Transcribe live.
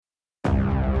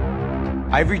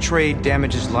Ivory trade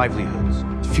damages livelihoods.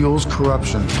 Fuels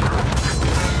corruption.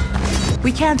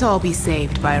 We can't all be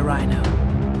saved by a rhino,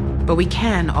 but we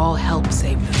can all help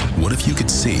save them. What if you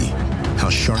could see how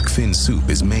shark fin soup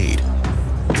is made?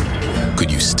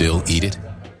 Could you still eat it?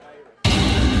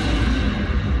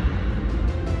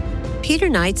 Peter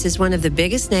Knights is one of the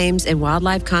biggest names in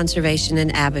wildlife conservation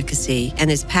and advocacy, and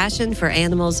his passion for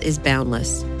animals is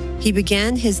boundless. He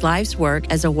began his life's work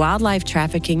as a wildlife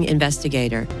trafficking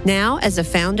investigator. Now, as a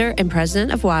founder and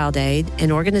president of WildAid,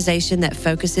 an organization that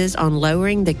focuses on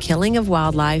lowering the killing of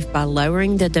wildlife by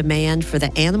lowering the demand for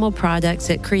the animal products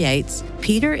it creates,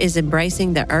 Peter is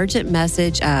embracing the urgent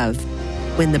message of,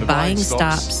 when the buying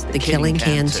stops, the killing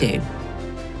can too.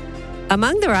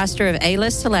 Among the roster of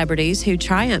A-list celebrities who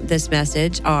triumph this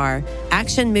message are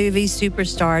action movie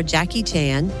superstar Jackie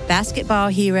Chan, basketball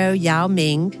hero Yao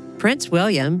Ming, Prince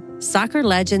William, soccer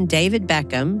legend David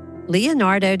Beckham,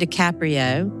 Leonardo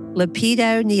DiCaprio,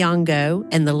 Lupita Nyong'o,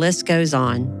 and the list goes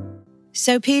on.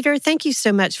 So, Peter, thank you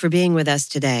so much for being with us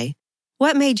today.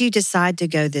 What made you decide to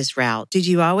go this route? Did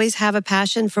you always have a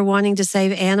passion for wanting to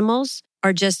save animals,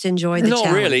 or just enjoy the challenge?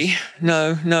 Not really.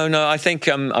 No. I think,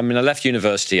 I left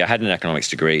university. I had an economics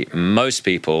degree. Most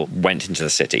people went into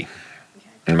the city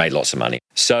and made lots of money.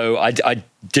 So I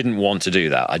didn't want to do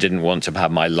that. I didn't want to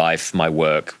have my life, my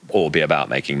work, all be about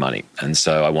making money. And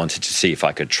so I wanted to see if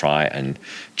I could try and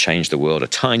change the world a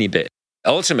tiny bit.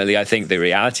 Ultimately, I think the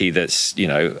reality that's,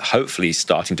 hopefully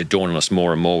starting to dawn on us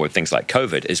more and more with things like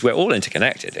COVID is we're all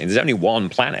interconnected. And there's only one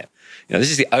planet. This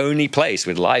is the only place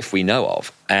with life we know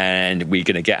of. And we're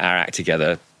going to get our act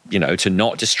together, to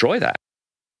not destroy that.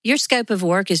 Your scope of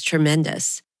work is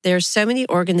tremendous. There are so many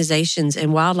organizations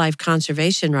in wildlife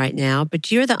conservation right now,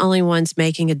 but you're the only ones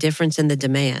making a difference in the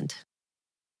demand.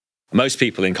 Most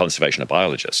people in conservation are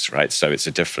biologists, right? So it's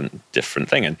a different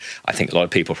thing. And I think a lot of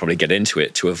people probably get into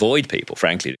it to avoid people,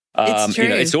 frankly. It's true.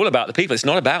 It's all about the people. It's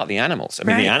not about the animals.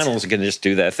 The animals are going to just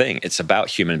do their thing. It's about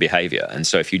human behavior. And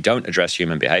so if you don't address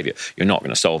human behavior, you're not going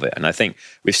to solve it. And I think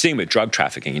we've seen with drug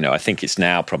trafficking, I think it's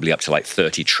now probably up to like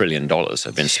 $30 trillion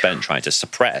have been spent trying to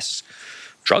suppress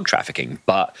drug trafficking.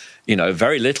 But,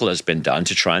 very little has been done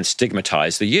to try and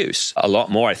stigmatize the use. A lot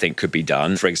more, I think, could be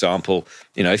done. For example,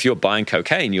 if you're buying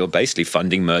cocaine, you're basically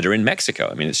funding murder in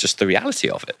Mexico. It's just the reality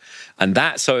of it. And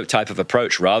that sort of type of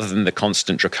approach, rather than the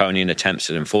constant draconian attempts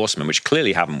at enforcement, which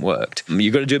clearly haven't worked,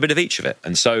 you've got to do a bit of each of it.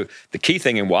 And so the key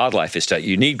thing in wildlife is that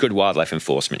you need good wildlife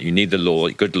enforcement. You need the law,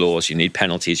 good laws, you need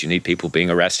penalties, you need people being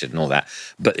arrested and all that.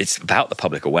 But it's about the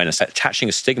public awareness, attaching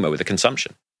a stigma with the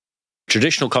consumption.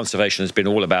 Traditional conservation has been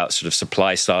all about sort of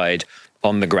supply side,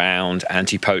 on the ground,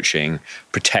 anti-poaching,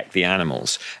 protect the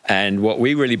animals. And what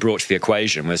we really brought to the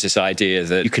equation was this idea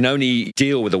that you can only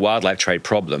deal with the wildlife trade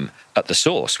problem at the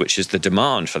source, which is the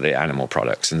demand for the animal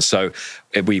products. And so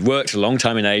we worked a long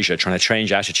time in Asia trying to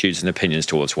change attitudes and opinions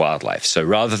towards wildlife. So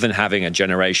rather than having a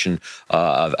generation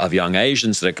of young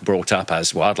Asians that are brought up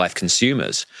as wildlife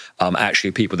consumers, actually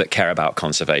people that care about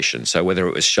conservation. So whether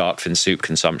it was shark fin soup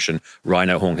consumption,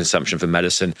 rhino horn consumption for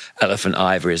medicine, elephant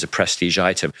ivory as a prestige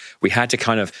item, we had to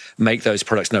kind of make those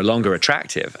products no longer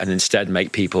attractive and instead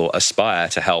make people aspire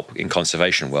to help in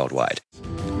conservation worldwide.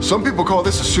 Some people call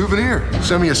this a souvenir.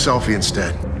 Send me a selfie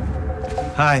instead.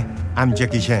 Hi, I'm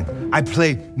Jackie Chan. I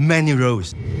play many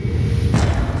roles.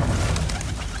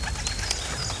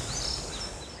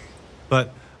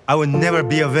 But I will never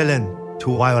be a villain to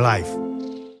wildlife.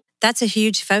 That's a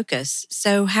huge focus.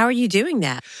 So how are you doing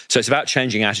that? So it's about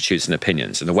changing attitudes and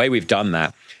opinions. And the way we've done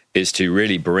that is to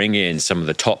really bring in some of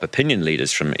the top opinion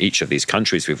leaders from each of these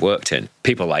countries we've worked in.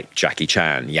 People like Jackie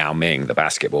Chan, Yao Ming, the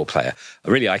basketball player,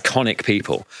 really iconic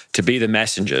people, to be the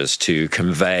messengers to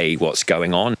convey what's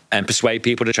going on and persuade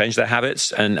people to change their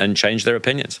habits and change their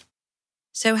opinions.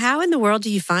 So how in the world do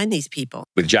you find these people?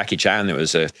 With Jackie Chan, there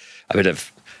was a bit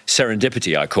of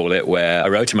serendipity, I call it, where I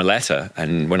wrote him a letter.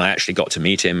 And when I actually got to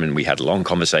meet him and we had a long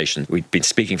conversation, we'd been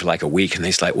speaking for like a week, and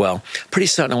he's like, well, pretty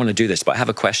certain I want to do this, but I have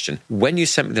a question. When you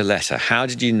sent me the letter, how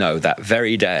did you know that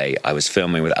very day I was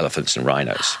filming with elephants and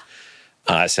rhinos?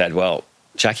 And I said, well,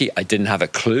 Jackie, I didn't have a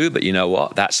clue, but you know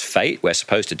what? That's fate. We're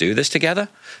supposed to do this together.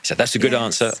 He said, that's a good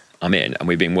answer. I'm in. And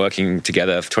we've been working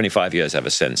together for 25 years ever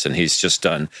since. And he's just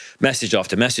done message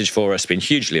after message for us, been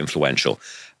hugely influential.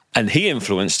 And he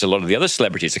influenced a lot of the other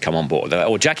celebrities to come on board. They're like,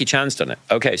 oh, Jackie Chan's done it.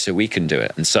 Okay, so we can do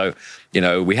it. And so,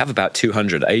 we have about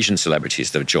 200 Asian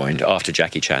celebrities that have joined after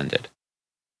Jackie Chan did.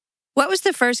 What was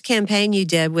the first campaign you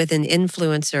did with an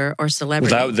influencer or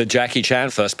celebrity? Without the Jackie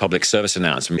Chan first public service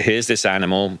announcement. Here's this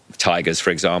animal, tigers, for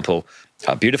example,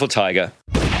 a beautiful tiger.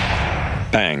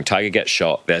 Bang, tiger gets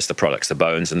shot. There's the products, the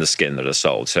bones and the skin that are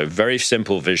sold. So very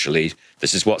simple visually.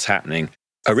 This is what's happening.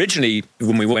 Originally,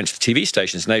 when we went to the TV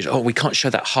stations, they said, we can't show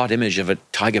that hard image of a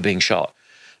tiger being shot.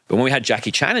 But when we had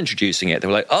Jackie Chan introducing it, they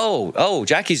were like,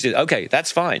 Jackie's, okay,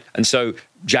 that's fine. And so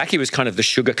Jackie was kind of the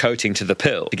sugar coating to the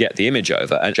pill to get the image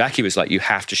over. And Jackie was like, you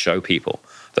have to show people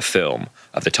the film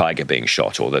of the tiger being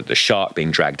shot or the shark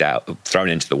being dragged out, thrown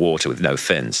into the water with no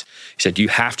fins. He said, you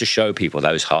have to show people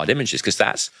those hard images because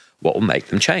that's what will make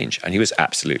them change. And he was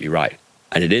absolutely right.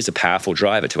 And it is a powerful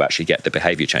driver to actually get the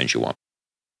behavior change you want.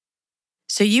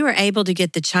 So you were able to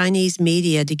get the Chinese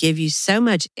media to give you so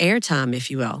much airtime,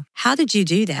 if you will. How did you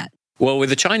do that? Well, with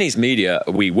the Chinese media,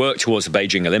 we worked towards the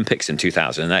Beijing Olympics in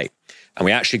 2008. And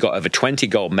we actually got over 20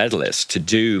 gold medalists to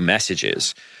do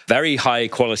messages, very high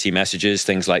quality messages,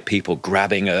 things like people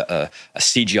grabbing a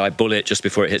CGI bullet just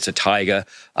before it hits a tiger.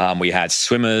 We had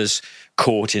swimmers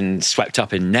swept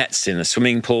up in nets in a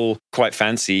swimming pool, quite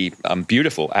fancy,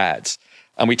 beautiful ads.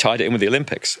 And we tied it in with the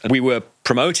Olympics. And we were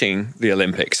promoting the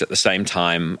Olympics at the same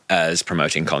time as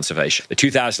promoting conservation. The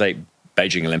 2008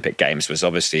 Beijing Olympic Games was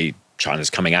obviously China's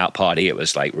coming out party. It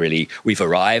was like really, we've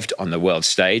arrived on the world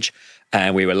stage.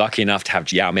 And we were lucky enough to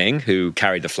have Yao Ming, who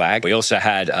carried the flag. We also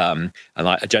had a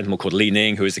gentleman called Li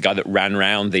Ning, who was the guy that ran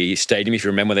around the stadium. If you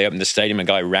remember, they opened the stadium, a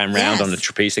guy ran around on the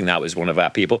trapeze thing. That was one of our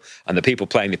people. And the people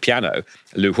playing the piano,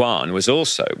 Lu Huan, was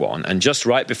also one. And just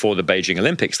right before the Beijing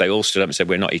Olympics, they all stood up and said,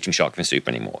 we're not eating shark fin soup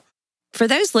anymore. For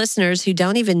those listeners who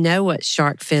don't even know what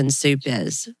shark fin soup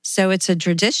is, so it's a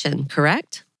tradition,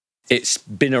 correct? It's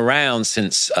been around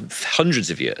since hundreds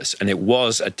of years, and it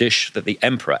was a dish that the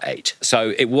emperor ate.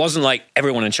 So it wasn't like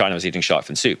everyone in China was eating shark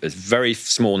fin soup. There's a very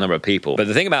small number of people. But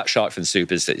the thing about shark fin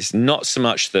soup is that it's not so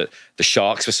much that the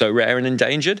sharks were so rare and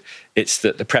endangered, it's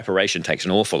that the preparation takes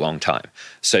an awful long time.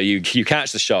 So you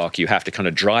catch the shark, you have to kind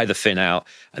of dry the fin out,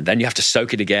 and then you have to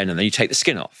soak it again, and then you take the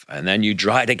skin off, and then you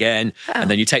dry it again, and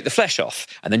then you take the flesh off,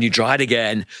 and then you dry it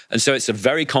again. And so it's a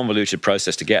very convoluted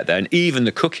process to get there. And even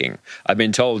the cooking, I've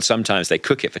been told sometimes they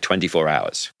cook it for 24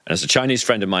 hours. And as a Chinese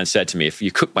friend of mine said to me, if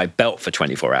you cook my belt for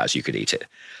 24 hours, you could eat it.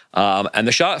 And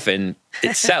the shark fin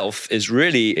itself is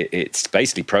really, it's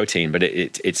basically protein, but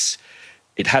it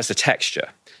has the texture.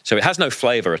 So it has no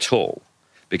flavor at all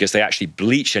because they actually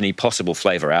bleach any possible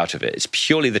flavor out of it. It's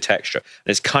purely the texture. And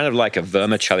it's kind of like a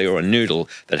vermicelli or a noodle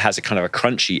that has a kind of a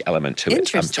crunchy element to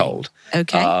it, I'm told.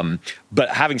 Okay. But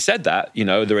having said that,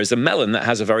 there is a melon that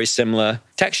has a very similar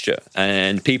texture.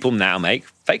 And people now make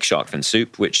fake shark fin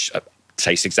soup, which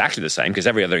tastes exactly the same because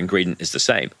every other ingredient is the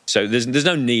same. So there's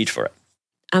no need for it.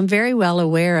 I'm very well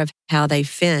aware of how they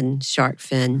fin shark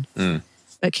fin.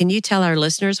 But can you tell our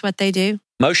listeners what they do?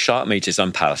 Most shark meat is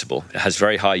unpalatable. It has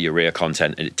very high urea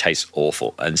content and it tastes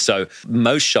awful. And so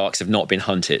most sharks have not been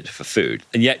hunted for food.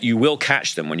 And yet you will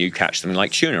catch them when you catch them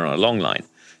like tuna on a long line.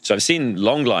 So I've seen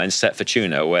long lines set for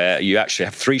tuna where you actually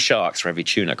have 3 sharks for every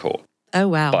tuna caught. Oh,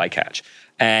 wow. Bycatch.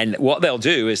 And what they'll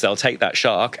do is they'll take that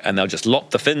shark and they'll just lop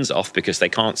the fins off because they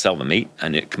can't sell the meat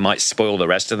and it might spoil the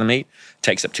rest of the meat,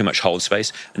 takes up too much hold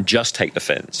space, and just take the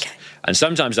fins. Okay. And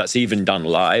sometimes that's even done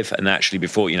live and actually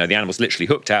before, the animal's literally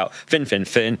hooked out, fin,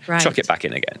 right. chuck it back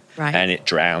in again. Right. And it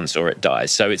drowns or it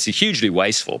dies. So it's a hugely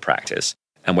wasteful practice.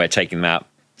 And we're taking them out,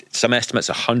 some estimates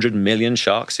 100 million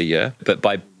sharks a year. But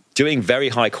by doing very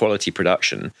high quality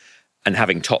production and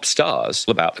having top stars,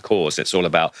 about the cause. It's all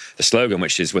about the slogan,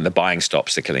 which is when the buying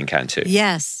stops, the killing can too.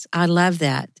 Yes, I love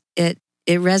that. It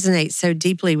resonates so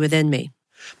deeply within me.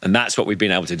 And that's what we've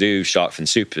been able to do. Shark fin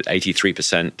soup,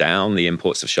 83% down, the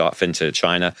imports of shark fin to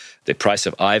China. The price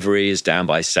of ivory is down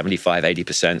by 75,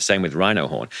 80%. Same with rhino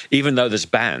horn, even though there's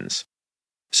bans.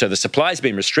 So the supply's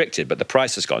been restricted, but the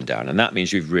price has gone down. And that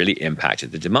means you've really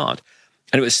impacted the demand.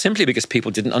 And it was simply because people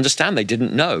didn't understand. They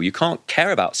didn't know. You can't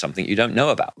care about something you don't know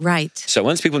about. Right. So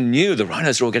once people knew the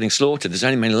rhinos are all getting slaughtered, there's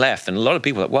only many left. And a lot of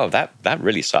people are like, whoa, that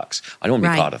really sucks. I don't want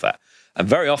to be part of that. And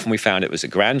very often we found it was the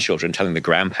grandchildren telling the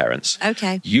grandparents,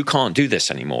 okay, you can't do this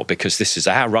anymore because this is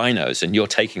our rhinos and you're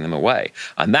taking them away.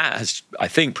 And that has, I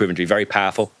think, proven to be very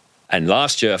powerful. And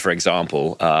last year, for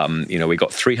example, we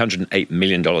got $308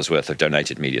 million worth of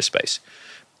donated media space.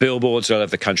 Billboards all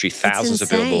over the country, thousands of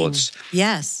billboards,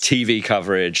 yes, TV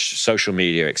coverage, social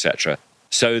media, etc.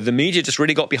 So the media just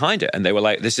really got behind it. And they were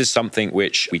like, this is something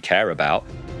which we care about.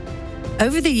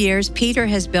 Over the years, Peter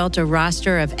has built a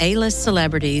roster of A-list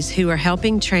celebrities who are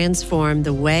helping transform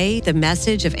the way the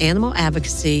message of animal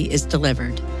advocacy is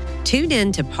delivered. Tune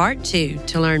in to part 2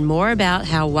 to learn more about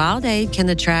how Wild Aid can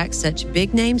attract such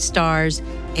big-name stars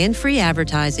and free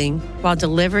advertising while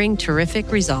delivering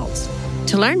terrific results.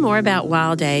 To learn more about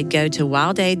Wild Aid, go to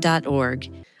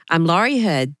wildaid.org. I'm Laurie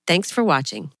Hood. Thanks for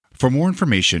watching. For more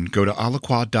information, go to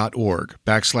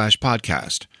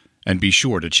alaqua.org/podcast. And be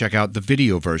sure to check out the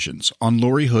video versions on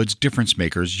Lori Hood's Difference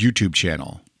Makers YouTube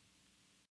channel.